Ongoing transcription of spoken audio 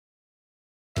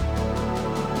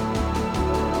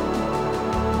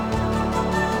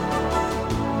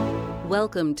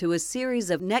Welcome to a series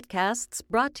of netcasts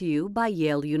brought to you by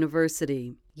Yale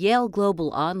University.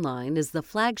 YaleGlobal Online is the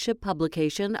flagship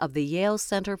publication of the Yale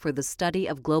Center for the Study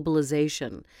of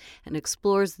Globalization and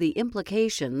explores the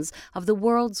implications of the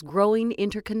world's growing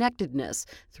interconnectedness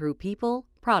through people,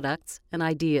 products, and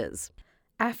ideas.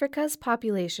 Africa's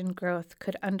population growth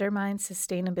could undermine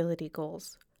sustainability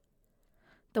goals.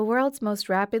 The world's most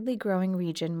rapidly growing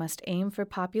region must aim for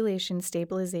population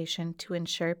stabilization to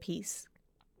ensure peace.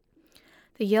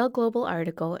 The YaleGlobal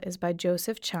article is by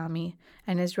Joseph Chami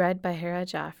and is read by Hera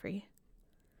Jaffrey.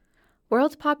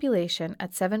 World population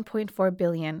at 7.4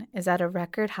 billion is at a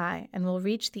record high and will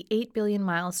reach the 8 billion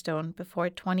milestone before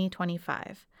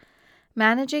 2025.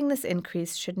 Managing this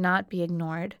increase should not be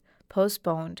ignored,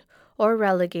 postponed, or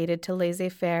relegated to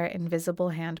laissez-faire invisible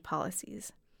hand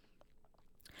policies.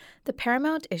 The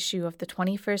paramount issue of the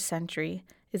 21st century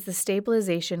is the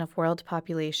stabilization of world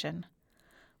population.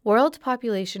 World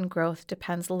population growth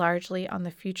depends largely on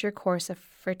the future course of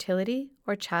fertility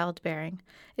or childbearing,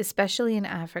 especially in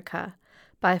Africa,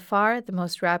 by far the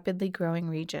most rapidly growing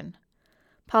region.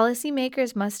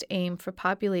 Policymakers must aim for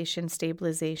population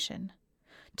stabilization.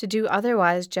 To do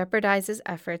otherwise jeopardizes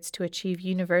efforts to achieve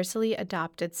universally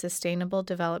adopted sustainable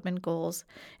development goals,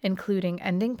 including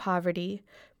ending poverty,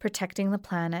 protecting the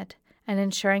planet, and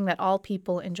ensuring that all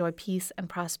people enjoy peace and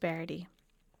prosperity.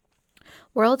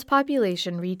 World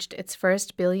population reached its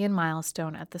first billion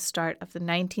milestone at the start of the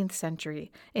 19th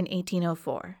century in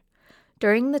 1804.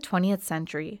 During the 20th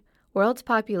century, world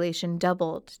population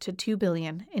doubled to 2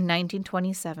 billion in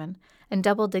 1927 and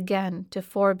doubled again to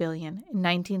 4 billion in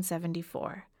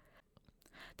 1974.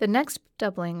 The next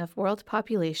doubling of world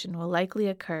population will likely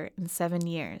occur in 7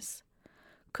 years.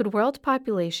 Could world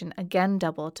population again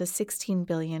double to 16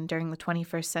 billion during the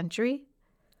 21st century?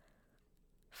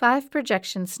 5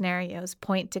 projection scenarios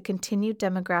point to continued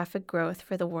demographic growth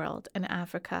for the world and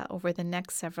Africa over the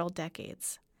next several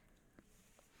decades.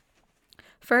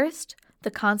 First, the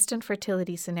constant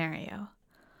fertility scenario.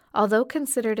 Although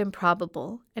considered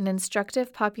improbable, an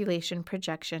instructive population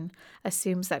projection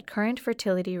assumes that current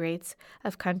fertility rates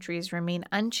of countries remain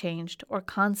unchanged or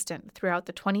constant throughout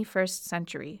the 21st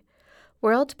century.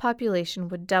 World population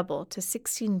would double to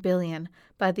 16 billion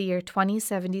by the year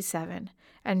 2077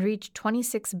 and reach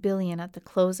 26 billion at the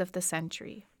close of the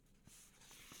century.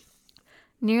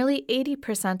 Nearly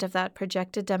 80% of that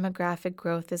projected demographic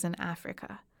growth is in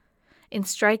Africa. In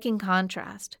striking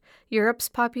contrast, Europe's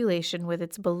population with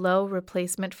its below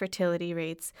replacement fertility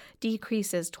rates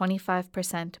decreases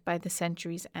 25% by the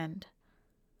century's end.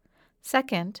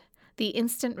 Second, the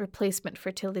instant replacement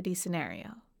fertility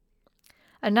scenario.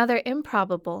 Another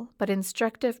improbable but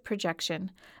instructive projection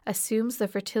assumes the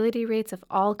fertility rates of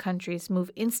all countries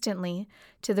move instantly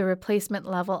to the replacement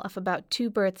level of about 2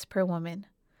 births per woman.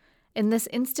 In this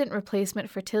instant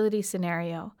replacement fertility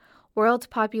scenario, world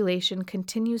population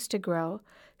continues to grow,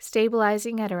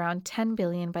 stabilizing at around 10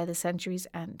 billion by the century's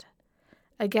end.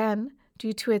 Again,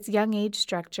 due to its young age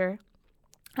structure,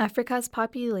 Africa's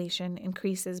population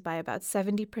increases by about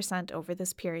 70% over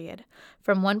this period,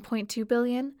 from 1.2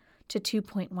 billion to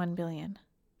 2.1 billion.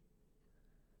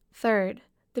 Third,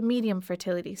 the medium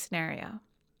fertility scenario.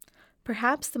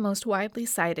 Perhaps the most widely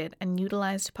cited and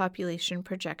utilized population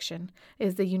projection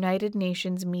is the United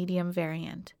Nations medium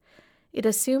variant. It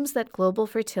assumes that global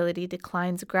fertility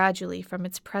declines gradually from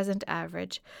its present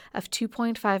average of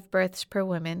 2.5 births per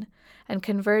woman and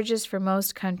converges for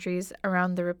most countries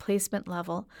around the replacement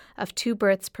level of 2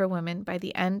 births per woman by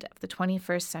the end of the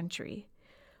 21st century.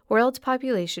 World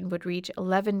population would reach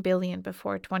 11 billion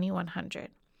before 2100.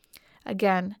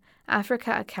 Again,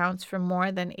 Africa accounts for more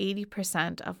than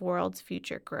 80% of world's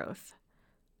future growth.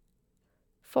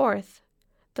 Fourth,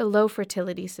 the low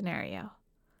fertility scenario.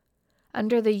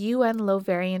 Under the UN low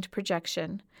variant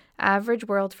projection, average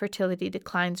world fertility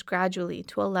declines gradually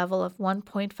to a level of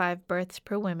 1.5 births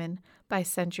per woman by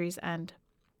century's end.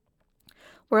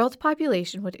 World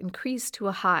population would increase to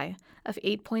a high of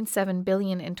 8.7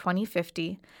 billion in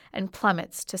 2050 and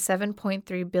plummets to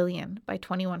 7.3 billion by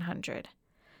 2100.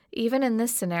 Even in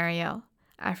this scenario,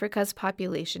 Africa's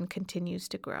population continues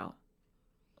to grow.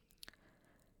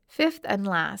 Fifth and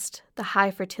last, the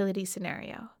high fertility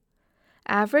scenario.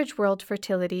 Average world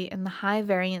fertility in the high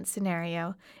variant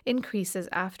scenario increases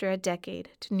after a decade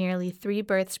to nearly 3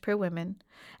 births per woman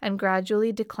and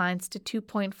gradually declines to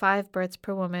 2.5 births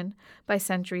per woman by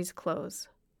century's close.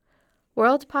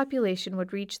 World population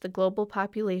would reach the global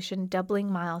population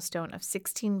doubling milestone of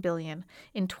 16 billion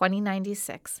in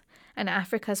 2096, and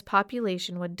Africa's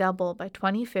population would double by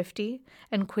 2050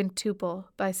 and quintuple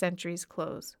by century's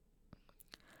close.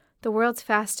 The world's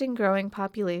fastest growing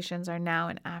populations are now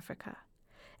in Africa.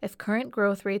 If current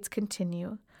growth rates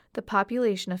continue, the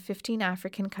population of 15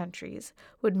 African countries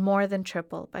would more than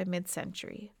triple by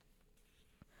mid-century.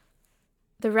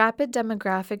 The rapid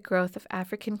demographic growth of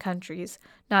African countries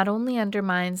not only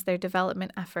undermines their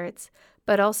development efforts,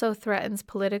 but also threatens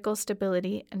political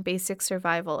stability and basic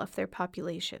survival of their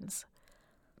populations.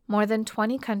 More than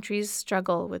 20 countries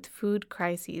struggle with food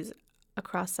crises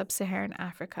across sub-Saharan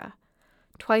Africa,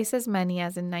 twice as many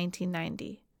as in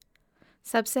 1990.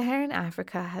 Sub-Saharan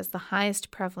Africa has the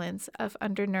highest prevalence of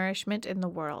undernourishment in the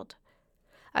world.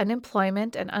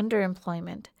 Unemployment and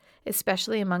underemployment,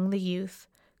 especially among the youth,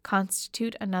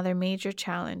 constitute another major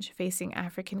challenge facing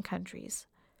African countries.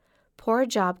 Poor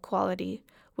job quality,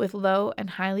 with low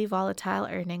and highly volatile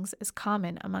earnings, is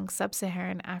common among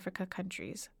sub-Saharan Africa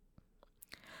countries.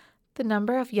 The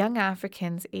number of young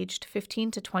Africans aged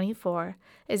 15 to 24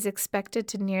 is expected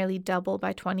to nearly double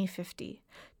by 2050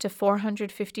 to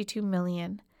 452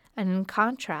 million, and in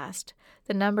contrast,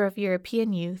 the number of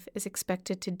European youth is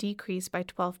expected to decrease by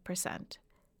 12%.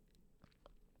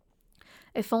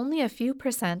 If only a few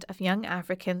percent of young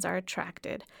Africans are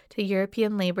attracted to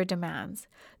European labor demands,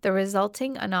 the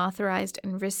resulting unauthorized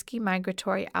and risky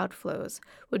migratory outflows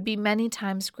would be many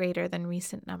times greater than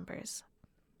recent numbers.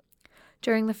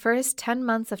 During the first 10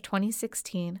 months of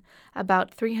 2016,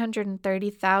 about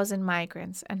 330,000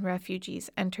 migrants and refugees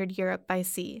entered Europe by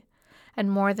sea, and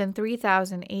more than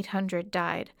 3,800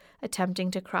 died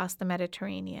attempting to cross the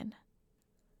Mediterranean.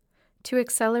 To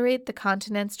accelerate the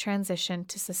continent's transition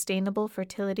to sustainable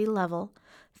fertility level,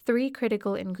 3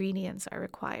 critical ingredients are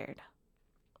required.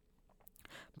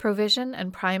 Provision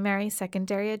and primary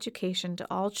secondary education to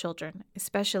all children,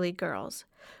 especially girls.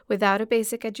 Without a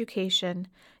basic education,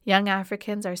 young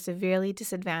Africans are severely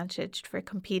disadvantaged for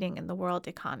competing in the world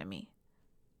economy.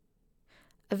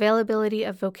 Availability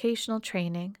of vocational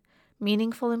training,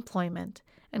 meaningful employment,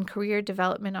 and career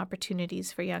development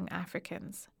opportunities for young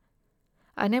Africans.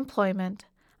 Unemployment,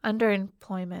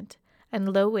 underemployment,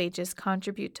 and low wages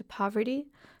contribute to poverty,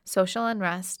 social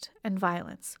unrest, and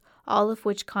violence, all of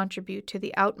which contribute to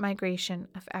the outmigration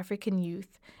of African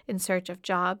youth in search of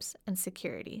jobs and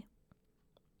security.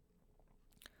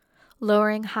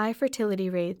 Lowering high fertility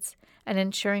rates and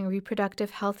ensuring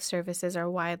reproductive health services are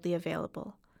widely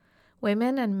available.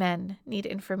 Women and men need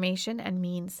information and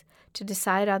means to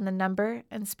decide on the number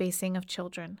and spacing of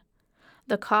children.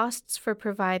 The costs for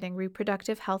providing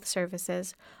reproductive health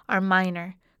services are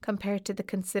minor compared to the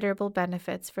considerable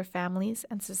benefits for families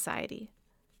and society.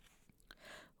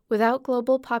 Without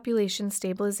global population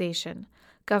stabilization,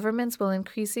 governments will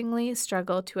increasingly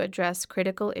struggle to address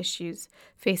critical issues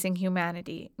facing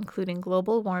humanity, including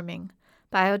global warming,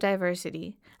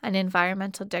 biodiversity, and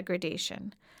environmental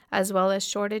degradation, as well as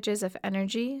shortages of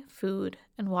energy, food,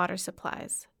 and water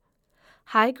supplies.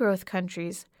 High-growth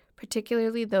countries,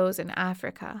 particularly those in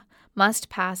Africa, must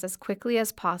pass as quickly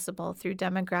as possible through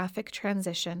demographic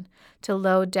transition to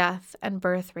low death and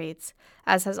birth rates,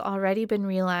 as has already been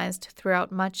realized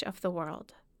throughout much of the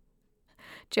world.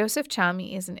 Joseph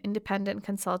Chami is an independent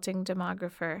consulting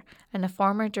demographer and a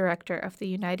former director of the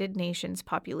United Nations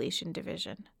Population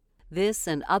Division. This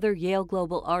and other Yale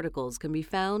Global articles can be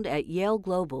found at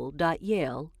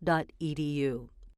yaleglobal.yale.edu.